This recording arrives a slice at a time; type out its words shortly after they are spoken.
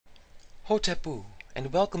Hotepu,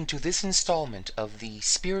 and welcome to this installment of the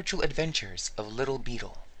Spiritual Adventures of Little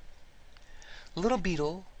Beetle. Little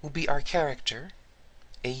Beetle will be our character,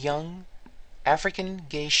 a young African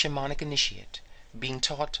gay shamanic initiate being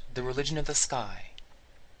taught the religion of the sky.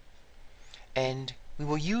 And we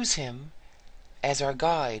will use him as our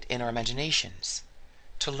guide in our imaginations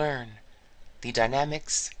to learn the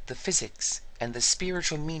dynamics, the physics, and the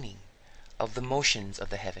spiritual meaning of the motions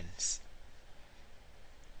of the heavens.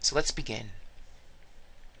 So let's begin.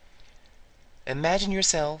 Imagine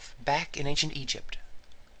yourself back in ancient Egypt,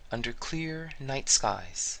 under clear night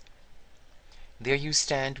skies. There you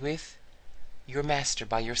stand with your master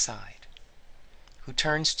by your side, who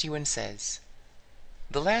turns to you and says,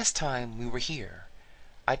 "The last time we were here,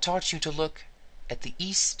 I taught you to look at the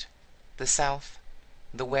east, the south,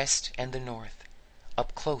 the west, and the north,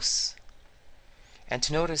 up close, and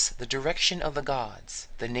to notice the direction of the gods,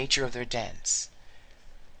 the nature of their dance,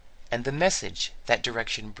 and the message that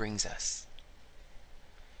direction brings us."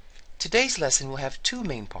 Today's lesson will have two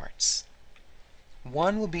main parts.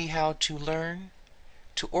 One will be how to learn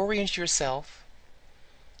to orient yourself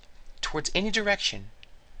towards any direction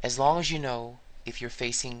as long as you know if you're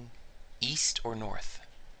facing east or north.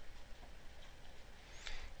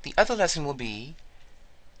 The other lesson will be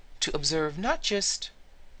to observe not just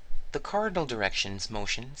the cardinal directions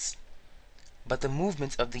motions, but the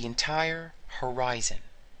movements of the entire horizon.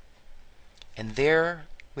 And there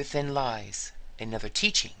within lies another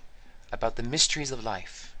teaching about the mysteries of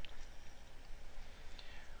life.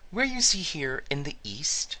 Where you see here in the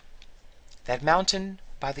east, that mountain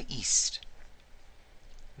by the east,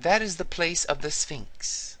 that is the place of the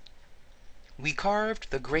Sphinx. We carved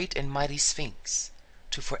the great and mighty Sphinx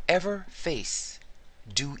to forever face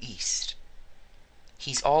due east.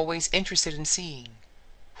 He's always interested in seeing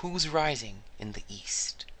who's rising in the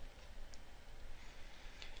east.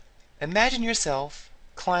 Imagine yourself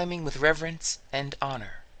climbing with reverence and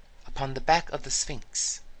honor upon the back of the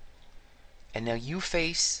Sphinx, and now you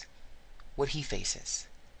face what he faces,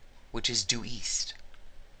 which is due east.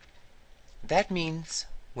 That means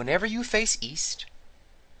whenever you face east,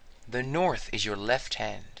 the north is your left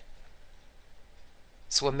hand.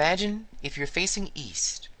 So imagine if you're facing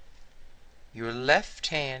east, your left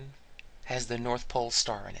hand has the North Pole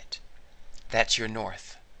star in it. That's your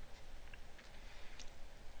north.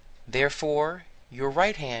 Therefore, your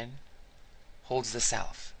right hand holds the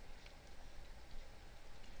south.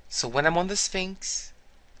 So when I'm on the Sphinx,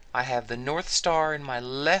 I have the North Star in my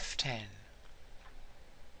left hand,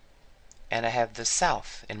 and I have the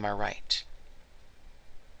south in my right.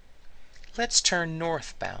 Let's turn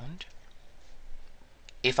northbound.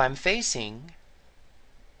 If I'm facing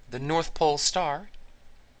the North Pole star,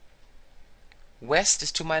 west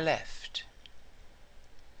is to my left,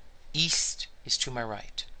 east is to my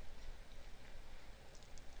right.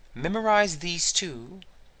 Memorize these two,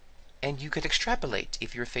 and you could extrapolate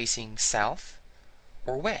if you're facing south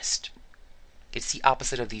or west. It's the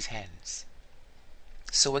opposite of these hands.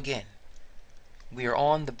 So again, we are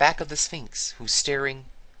on the back of the Sphinx who's staring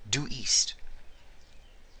due east.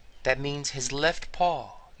 That means his left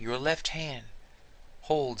paw, your left hand,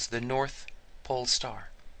 holds the North Pole star.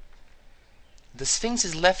 The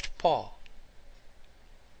Sphinx's left paw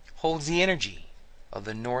holds the energy of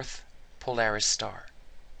the North Polaris star.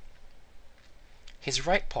 His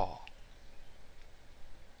right paw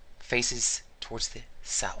faces towards the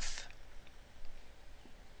south.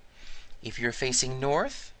 If you're facing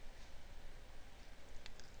north,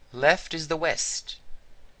 left is the west.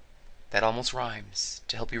 That almost rhymes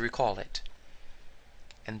to help you recall it.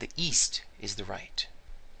 And the east is the right.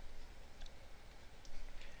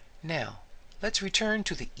 Now, let's return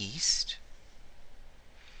to the east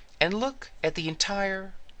and look at the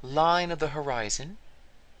entire line of the horizon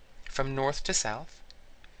from north to south,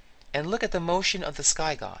 and look at the motion of the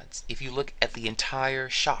sky gods if you look at the entire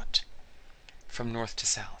shot from north to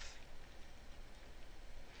south.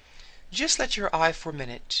 Just let your eye for a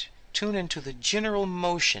minute tune into the general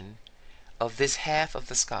motion of this half of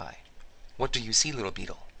the sky. What do you see, little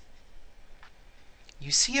beetle?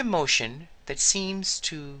 You see a motion that seems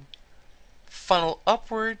to funnel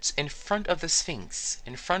upwards in front of the Sphinx,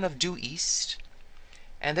 in front of due east,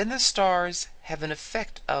 and then the stars have an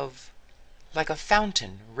effect of like a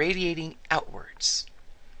fountain radiating outwards.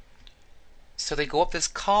 So they go up this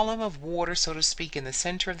column of water, so to speak, in the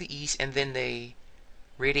center of the east, and then they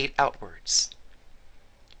radiate outwards,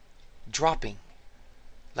 dropping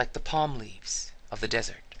like the palm leaves of the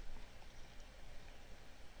desert.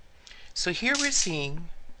 So here we're seeing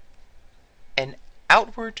an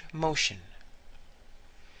outward motion.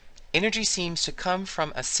 Energy seems to come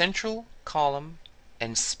from a central column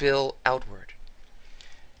and spill outward.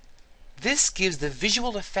 This gives the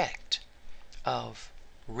visual effect of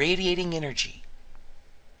radiating energy,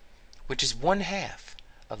 which is one half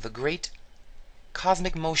of the great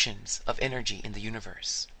cosmic motions of energy in the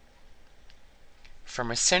universe,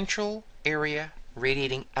 from a central area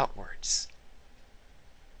radiating outwards.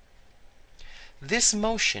 This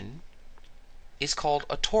motion is called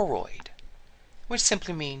a toroid, which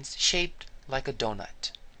simply means shaped like a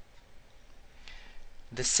donut.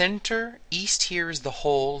 The center east here is the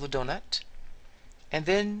hole of the donut, and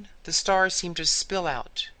then the stars seem to spill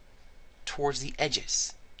out towards the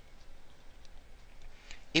edges.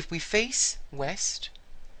 If we face west,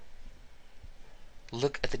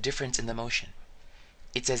 look at the difference in the motion.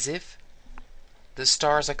 It's as if the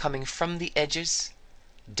stars are coming from the edges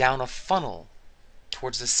down a funnel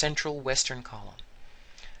towards the central western column,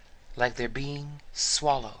 like they're being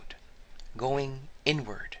swallowed, going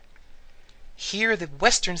inward. Here the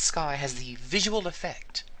western sky has the visual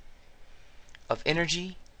effect of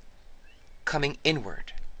energy coming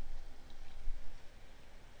inward.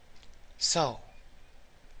 So,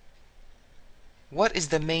 what is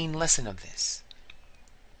the main lesson of this?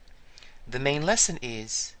 The main lesson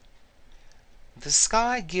is the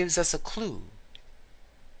sky gives us a clue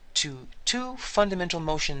to two fundamental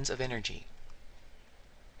motions of energy.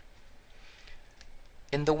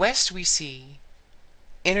 In the west we see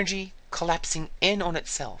energy collapsing in on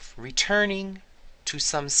itself, returning to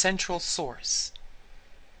some central source.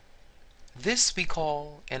 This we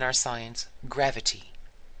call in our science gravity,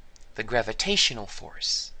 the gravitational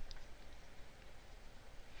force.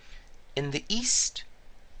 In the east,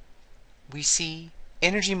 we see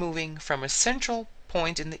energy moving from a central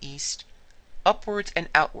point in the east upwards and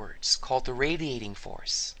outwards, called the radiating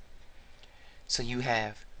force. So you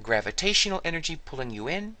have gravitational energy pulling you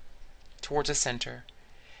in towards a center,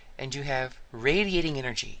 and you have radiating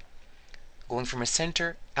energy going from a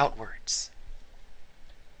center outwards.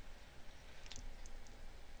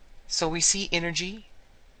 So we see energy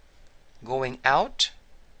going out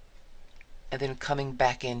and then coming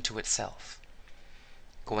back into itself,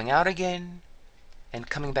 going out again and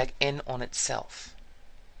coming back in on itself.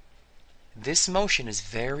 This motion is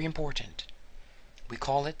very important. We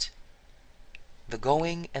call it the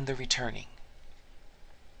going and the returning.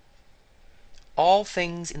 All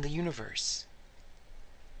things in the universe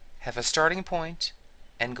have a starting point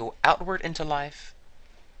and go outward into life,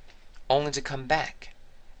 only to come back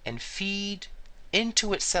and feed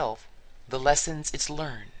into itself the lessons it's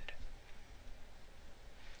learned.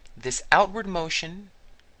 This outward motion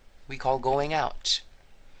we call going out.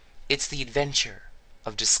 It's the adventure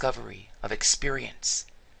of discovery, of experience.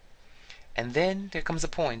 And then there comes a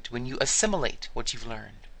point when you assimilate what you've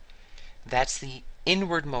learned. That's the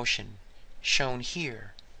inward motion shown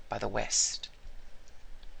here by the West.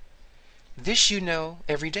 This you know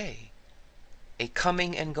every day. A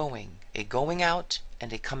coming and going, a going out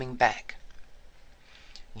and a coming back.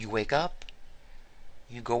 You wake up,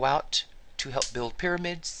 you go out to help build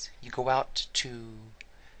pyramids, you go out to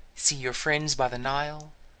see your friends by the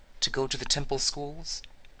Nile, to go to the temple schools,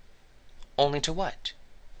 only to what?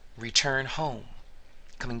 Return home,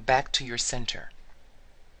 coming back to your center.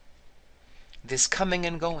 This coming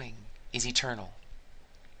and going is eternal.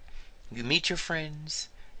 You meet your friends,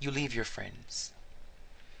 you leave your friends.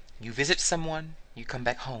 You visit someone, you come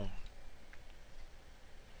back home.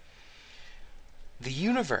 The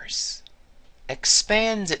universe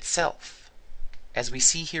expands itself, as we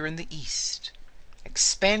see here in the East,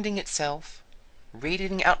 expanding itself,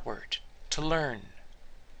 radiating outward to learn,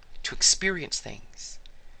 to experience things,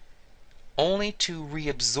 only to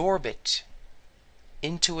reabsorb it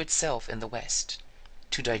into itself in the West,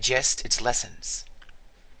 to digest its lessons.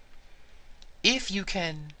 If you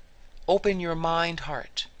can open your mind,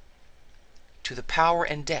 heart, to the power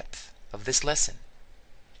and depth of this lesson,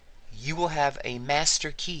 you will have a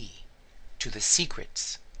master key to the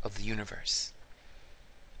secrets of the universe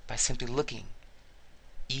by simply looking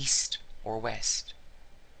east or west.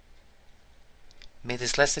 May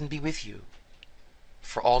this lesson be with you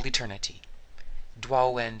for all eternity.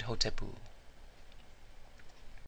 Dwao and Hotepu.